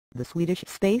The Swedish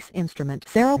space instrument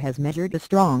SARO has measured a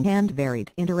strong and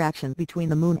varied interaction between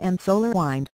the Moon and solar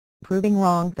wind, proving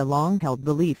wrong the long-held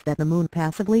belief that the Moon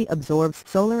passively absorbs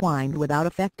solar wind without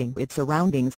affecting its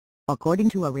surroundings, according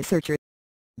to a researcher.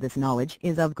 This knowledge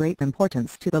is of great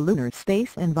importance to the lunar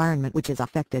space environment, which is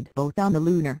affected both on the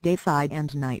lunar day side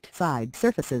and night side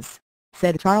surfaces,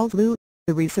 said Charles Liu,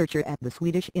 the researcher at the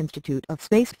Swedish Institute of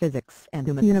Space Physics and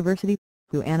Umeå University,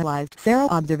 who analyzed SARO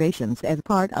observations as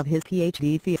part of his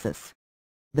PhD thesis.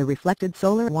 The reflected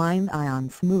solar wind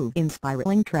ions move in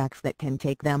spiraling tracks that can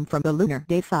take them from the lunar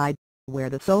day side, where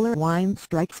the solar wind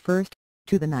strikes first,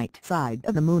 to the night side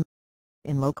of the Moon.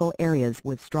 In local areas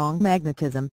with strong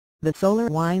magnetism, the solar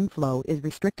wind flow is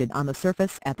restricted on the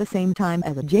surface at the same time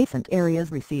as adjacent areas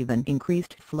receive an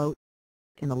increased flow.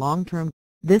 In the long term,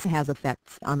 this has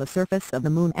effects on the surface of the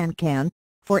Moon and can,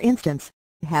 for instance,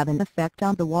 have an effect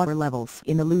on the water levels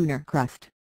in the lunar crust.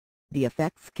 The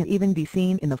effects can even be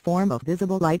seen in the form of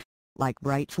visible light, like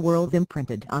bright swirls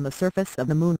imprinted on the surface of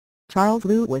the Moon, Charles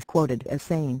Liu was quoted as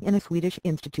saying in a Swedish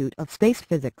Institute of Space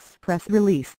Physics press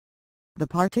release. The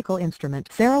particle instrument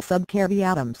SARO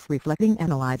Subcaviatoms reflecting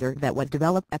analyzer that was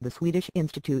developed at the Swedish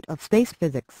Institute of Space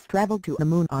Physics traveled to the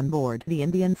Moon on board the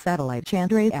Indian satellite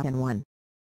Chandrayaan-1.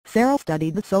 SARO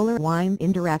studied the solar wind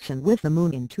interaction with the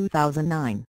Moon in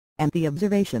 2009, and the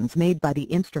observations made by the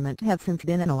instrument have since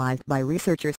been analyzed by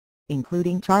researchers,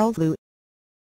 including Charles Liu,